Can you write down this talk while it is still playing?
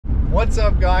What's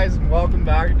up guys, and welcome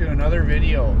back to another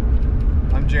video.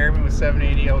 I'm Jeremy with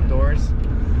 780 Outdoors,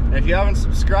 and if you haven't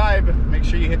subscribed, make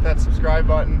sure you hit that subscribe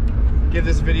button, give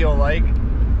this video a like.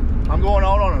 I'm going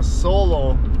out on a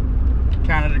solo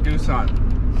Canada goose hunt.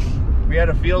 We had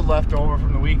a field left over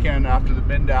from the weekend after the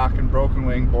Bindak and Broken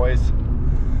Wing boys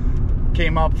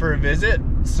came up for a visit,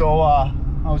 so I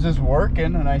was just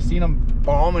working and I seen them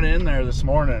bombing in there this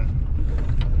morning.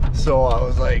 So I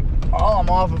was like, oh, I'm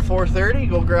off at 4:30,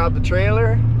 go grab the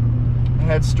trailer and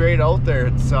head straight out there.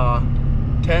 It's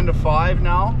 10 to 5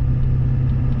 now.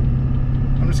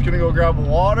 I'm just gonna go grab a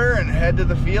water and head to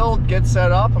the field, get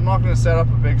set up. I'm not gonna set up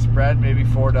a big spread, maybe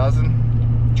 4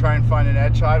 dozen. Try and find an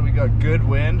edge hide. We got good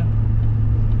wind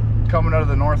coming out of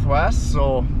the northwest,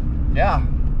 so yeah,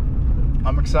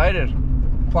 I'm excited.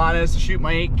 Plan is to shoot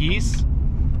my 8 geese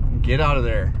and get out of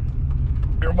there.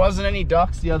 There wasn't any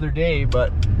ducks the other day,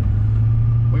 but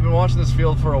we've been watching this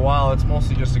field for a while. It's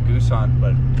mostly just a goose hunt,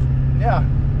 but yeah,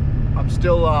 I'm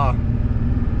still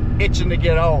itching to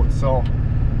get out, so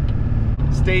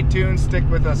stay tuned, stick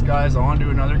with us guys, on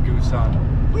to another goose hunt.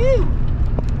 Woo!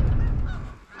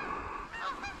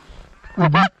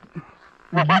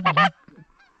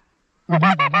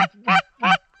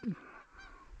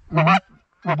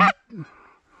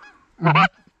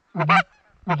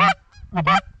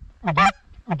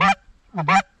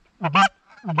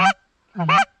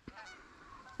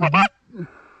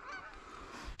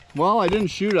 Well, I didn't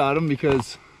shoot at them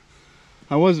because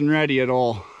I wasn't ready at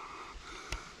all,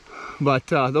 but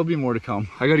there'll be more to come.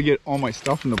 I got to get all my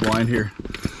stuff in the blind here,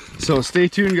 so stay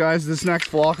tuned guys. This next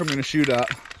flock I'm going to shoot at.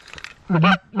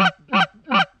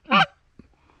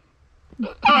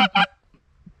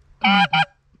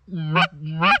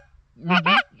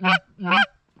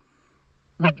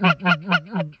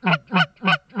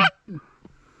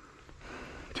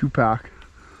 Two pack.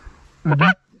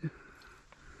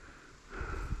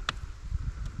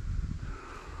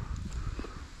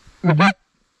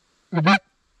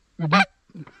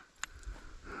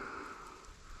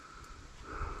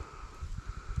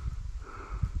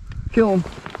 Kill him.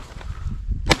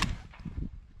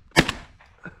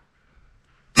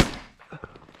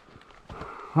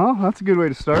 Huh? That's a good way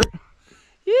to start.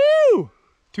 Ew!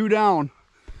 2 down.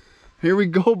 Here we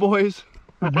go, boys.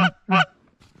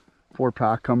 4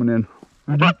 pack coming in.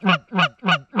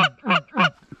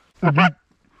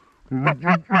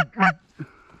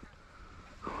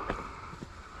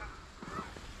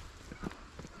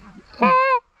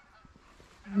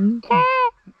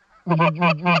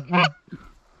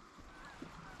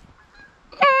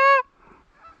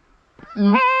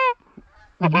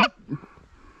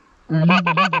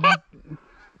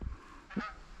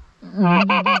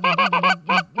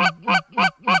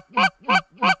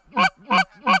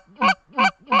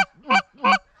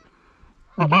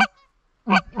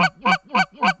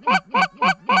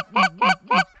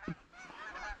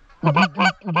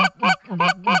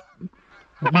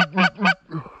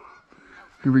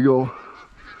 Here we go.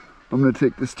 I'm gonna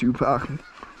take this 2 pack.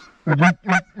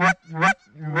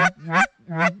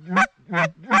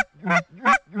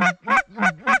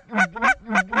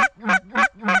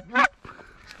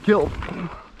 Kill.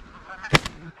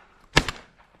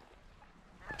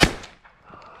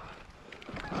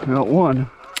 Got 1.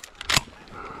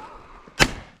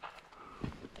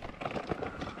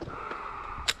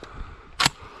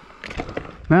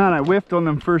 Man, I whiffed on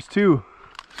them first 2.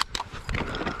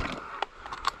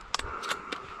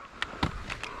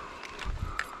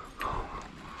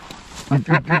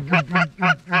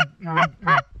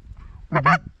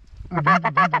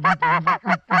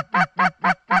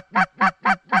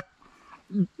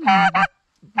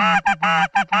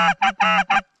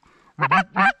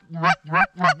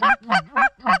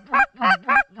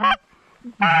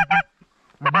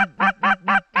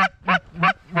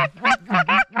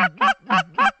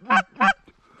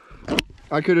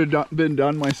 I could have been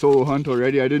done my solo hunt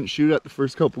already. I didn't shoot at the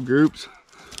first couple groups.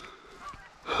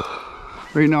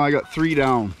 Right now I got 3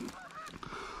 down.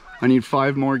 I need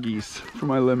 5 more geese for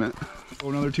my limit. Oh,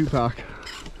 another 2 pack.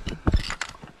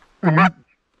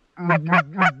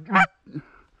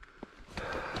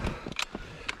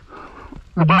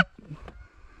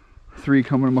 3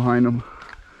 coming behind them.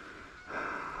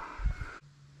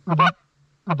 Look,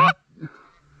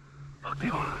 they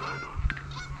want.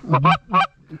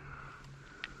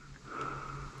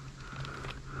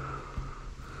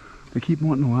 They keep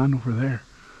wanting to land over there.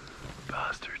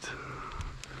 Bastards.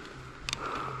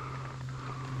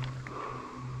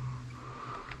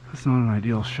 That's not an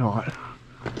ideal shot.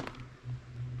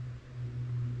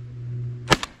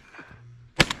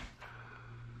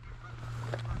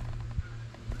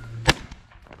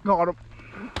 Got him.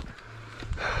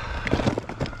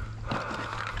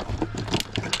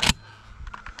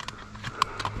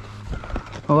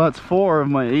 Well, that's 4 of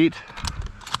my 8.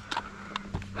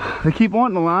 They keep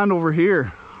wanting to land over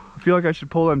here. I feel like I should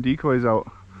pull them decoys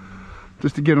out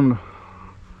just to get them to...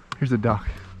 Here's a duck.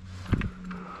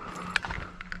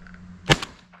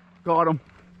 Got him.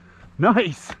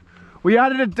 Nice. We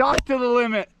added a duck to the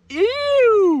limit.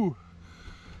 Ew.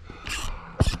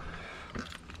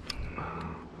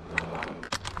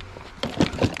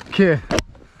 Okay,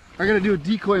 I gotta do a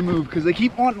decoy move because they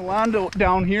keep wanting to land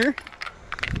down here.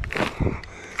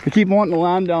 They keep wanting to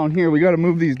land down here. We gotta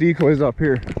move these decoys up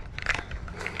here.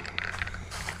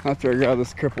 After I grab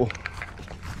this cripple.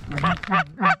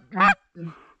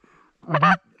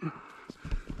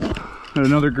 Got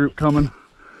another group coming.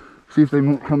 See if they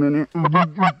won't come in here.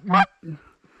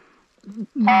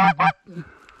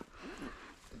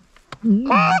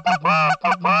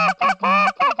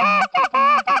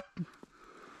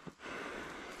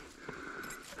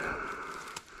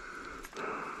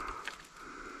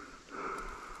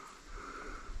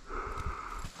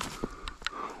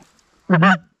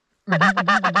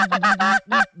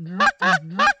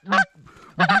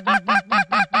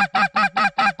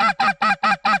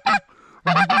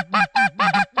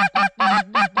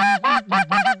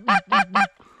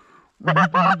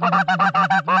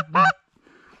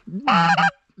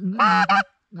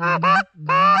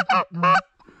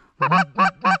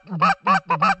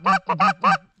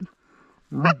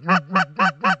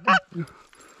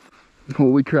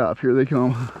 Holy crap, here they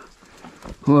come.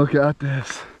 Look at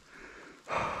this.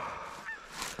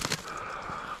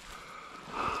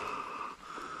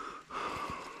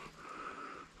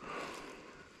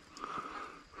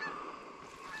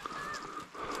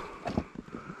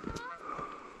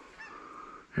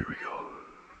 Here we go.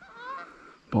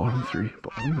 Bottom 3,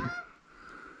 bottom 3.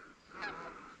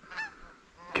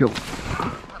 Kill.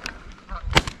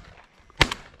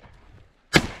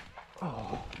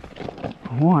 Oh,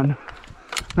 1.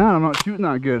 Man, I'm not shooting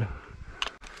that good.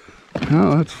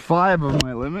 No, that's 5 of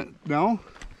my limit now.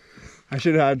 I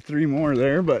should have had 3 more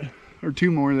there, but, or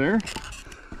 2 more there.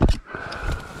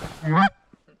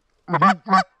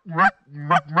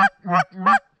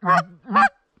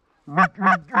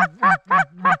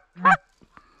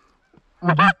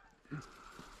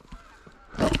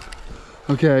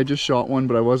 Okay, I just shot one,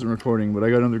 but I wasn't recording, but I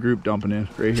got another group dumping in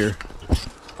right here.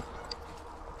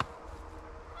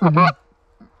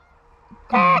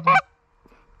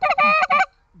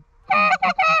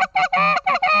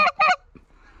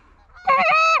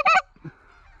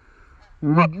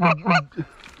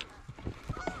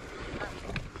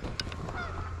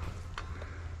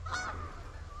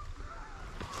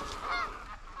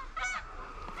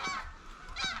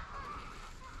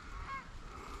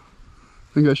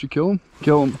 Think I should kill him?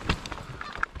 Kill him.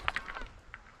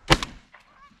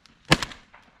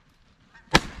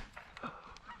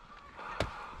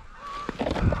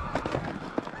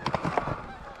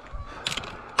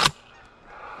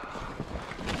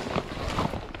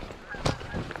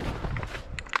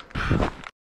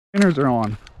 Spinners are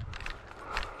on.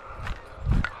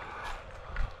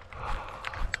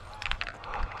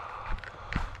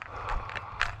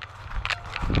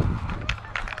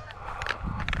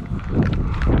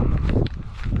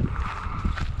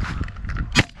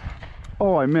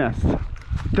 Oh, I missed.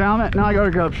 Damn it, now I gotta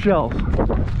grab shells.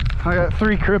 I got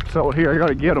 3 crips out here, I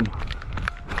gotta get them.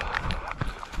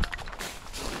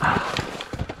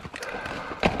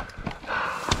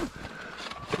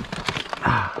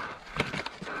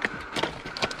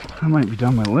 I might be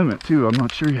down my limit too, I'm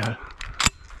not sure yet.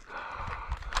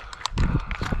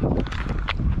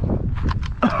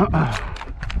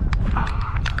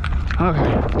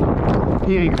 Okay,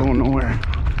 he ain't going nowhere.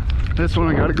 This one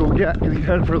I gotta go get because he's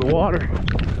headed for the water.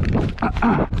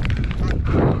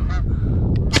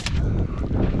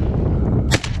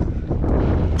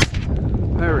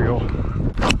 There we go.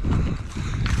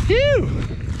 Phew!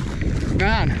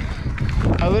 Man,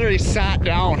 I literally sat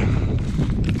down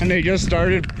and they just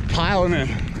started piling in.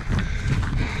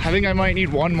 I think I might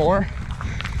need 1 more.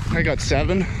 I got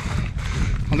 7.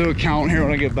 I'll do a count here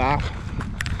when I get back.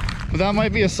 But that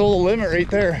might be a solo limit right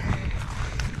there.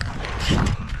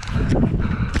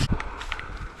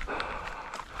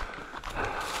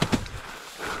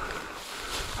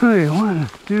 Okay, 1,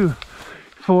 2,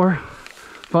 4,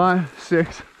 5,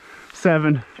 6,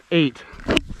 7, 8.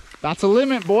 That's a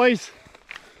limit, boys.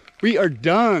 We are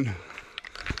done.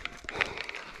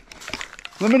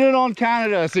 Limited on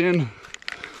Canada, soon.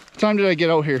 What time did I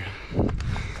get out here?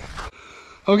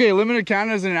 Okay, limited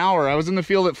Canada's in an hour. I was in the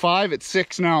field at 5, it's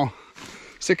 6 now.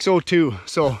 6:02.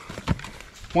 So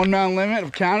 1 man limit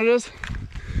of Canada's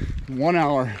in 1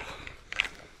 hour.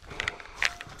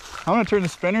 I'm gonna turn the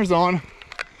spinners on.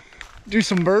 do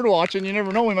some bird watching. You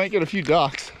never know, we might get a few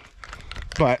ducks.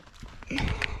 But,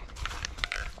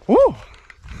 whoo,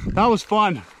 that was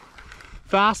fun.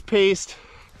 Fast paced,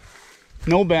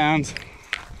 no bands,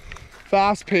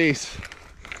 fast pace.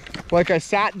 Like I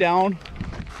sat down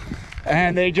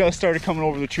and they just started coming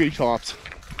over the treetops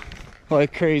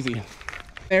like crazy.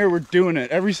 There, we're doing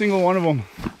it. Every single one of them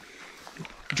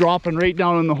dropping right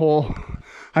down in the hole.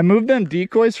 I moved them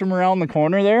decoys from around the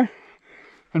corner there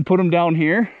and put them down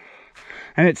here,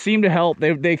 and it seemed to help.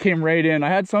 They came right in. I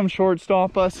had some short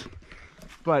stop us,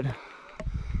 but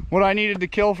what I needed to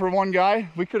kill for one guy,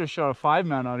 we could have shot a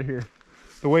 5-man out of here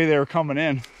the way they were coming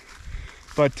in.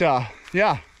 But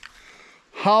yeah,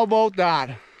 how about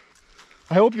that?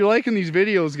 I hope you're liking these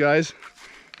videos, guys.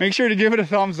 Make sure to give it a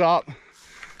thumbs up.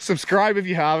 Subscribe if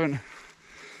you haven't,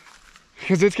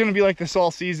 because it's gonna be like this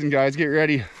all season, guys. Get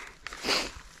ready.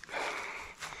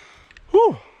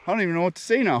 Whew, I don't even know what to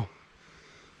say now.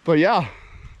 But yeah,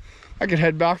 I could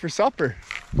head back for supper.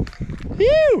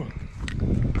 Whew,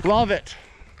 love it.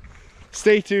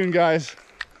 Stay tuned, guys.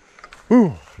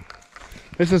 Whew,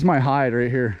 this is my hide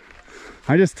right here.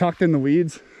 I just tucked in the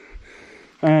weeds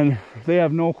and they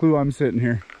have no clue I'm sitting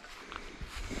here.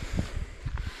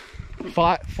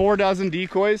 4 dozen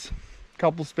decoys,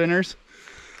 couple spinners.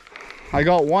 I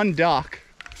got 1 duck.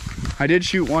 I did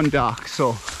shoot 1 duck,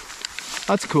 so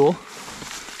that's cool.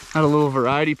 Had a little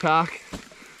variety pack.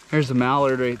 There's a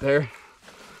mallard right there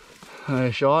that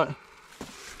I shot.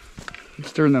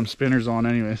 Let's turn them spinners on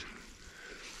anyways.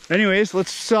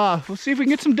 Let's see if we can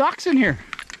get some ducks in here.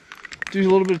 Do a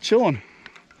little bit of chilling.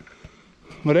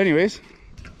 But anyways,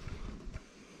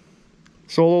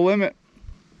 solo limit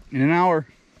in an hour.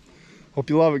 Hope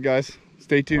you love it, guys.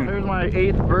 Stay tuned. There's my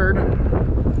 8th bird.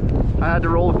 I had to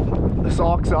roll the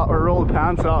socks up, or roll the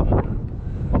pants up,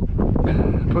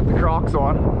 put the Crocs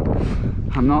on.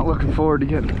 I'm not looking forward to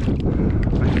getting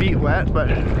my feet wet, but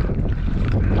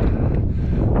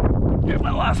get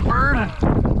my last bird.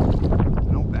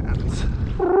 No bands.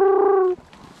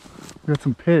 We got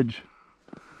some pidge.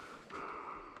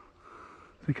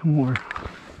 They come over.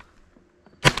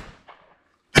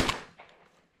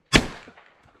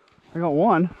 I got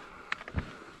 1.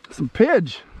 Some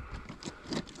pidge.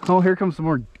 Oh, here comes some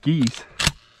more geese.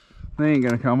 They ain't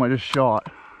gonna come, I just shot.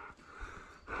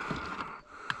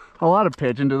 A lot of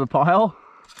pigeon to the pile.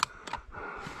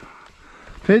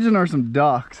 Pigeon are some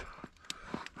ducks.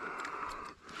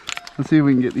 Let's see if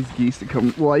we can get these geese to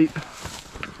come light.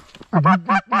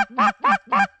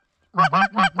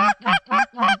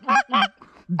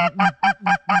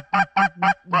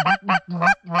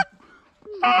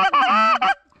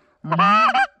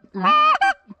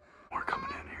 More coming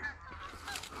in here.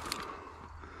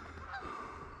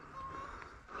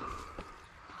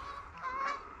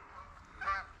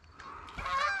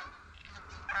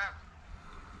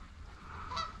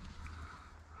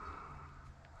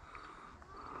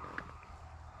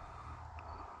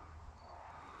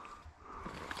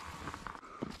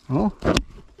 Well,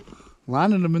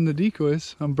 landed them in the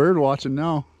decoys. I'm bird watching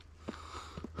now.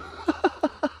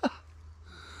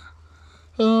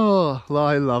 Oh,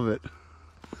 I love it.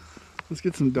 Let's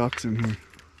get some ducks in here.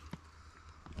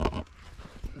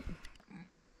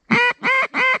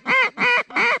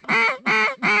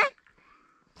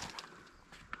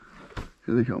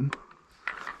 Here they come.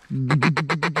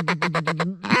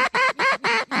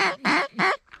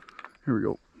 Here we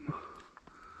go.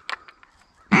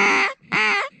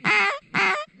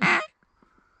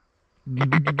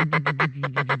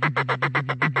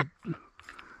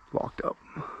 Locked up.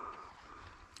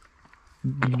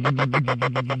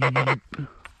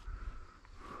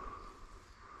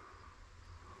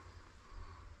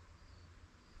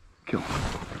 Kill.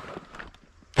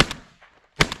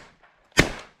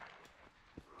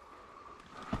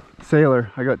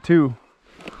 Sailor, I got 2.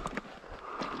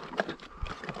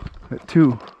 Got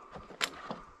 2.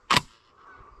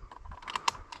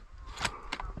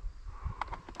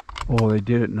 Oh, they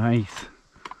did it nice.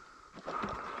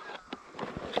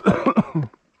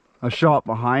 I shot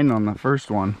behind on the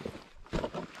first one.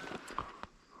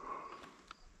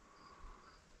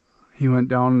 He went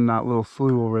down in that little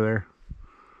slough over there.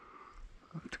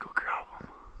 Let's go grab him.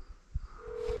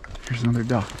 Here's another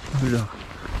duck. Another duck.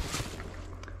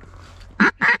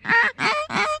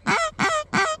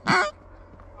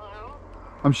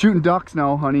 I'm shooting ducks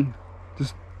now, honey.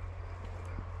 Just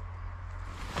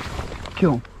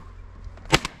kill him.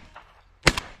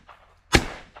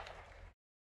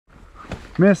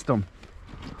 Missed them.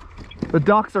 The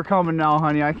ducks are coming now,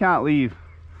 honey. I can't leave.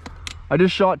 I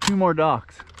just shot 2 more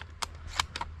ducks.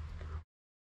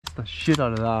 The shit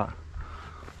out of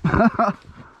that.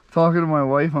 Talking to my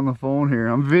wife on the phone here.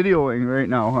 I'm videoing right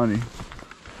now, honey.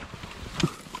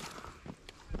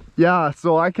 Yeah,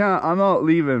 so I'm not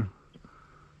leaving.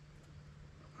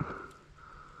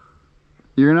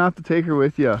 You're gonna have to take her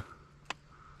with you.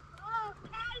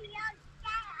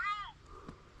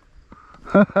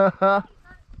 You're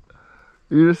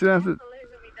just gonna have to. You're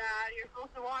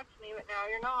supposed to watch me, but now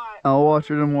you're not. I'll watch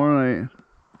her tomorrow night.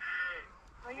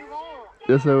 No, you won't.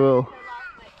 Yes, I will.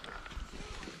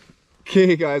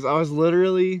 Okay, guys, I was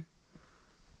literally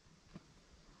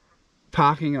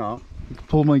packing up.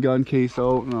 Pulled my gun case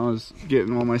out and I was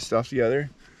getting all my stuff together.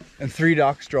 And 3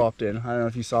 ducks dropped in. I don't know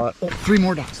if you saw it. Oh, 3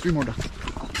 more ducks, 3 more ducks.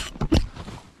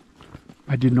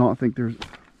 I did not think there's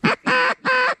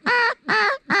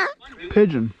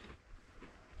pigeon.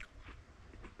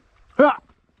 Ah!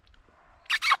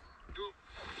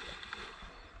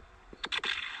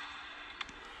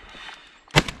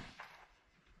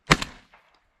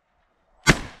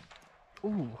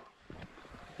 Ooh,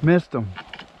 missed him.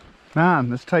 Man,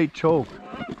 this tight choke.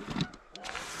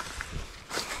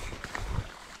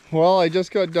 Well, I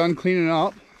just got done cleaning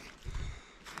up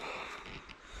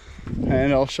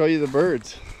and I'll show you the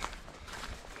birds.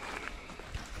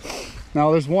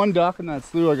 Now there's 1 duck in that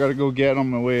slough I gotta go get on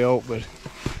my way out, but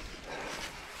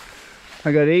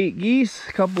I got 8 geese,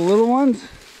 a couple little ones,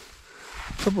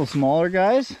 a couple smaller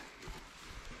guys.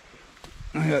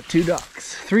 I got 2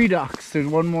 ducks, 3 ducks. There's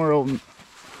 1 more out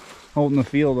in the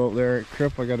field out there at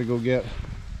Crip I gotta go get.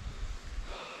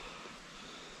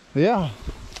 But yeah,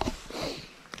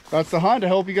 that's the hunt. I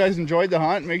hope you guys enjoyed the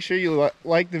hunt. Make sure you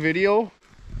like the video.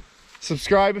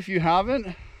 Subscribe if you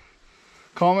haven't.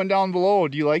 Comment down below,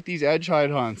 do you like these edge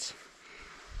hide hunts?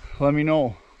 Let me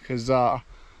know, because I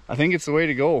think it's the way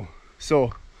to go.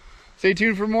 So stay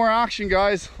tuned for more action,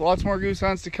 guys. Lots more goose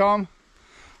hunts to come.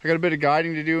 I got a bit of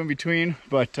guiding to do in between,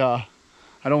 but I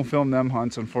don't film them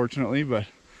hunts, unfortunately. But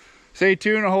stay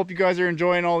tuned. I hope you guys are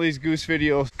enjoying all these goose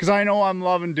videos, because I know I'm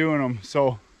loving doing them.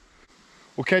 So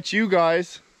we'll catch you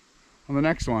guys on the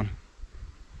next one.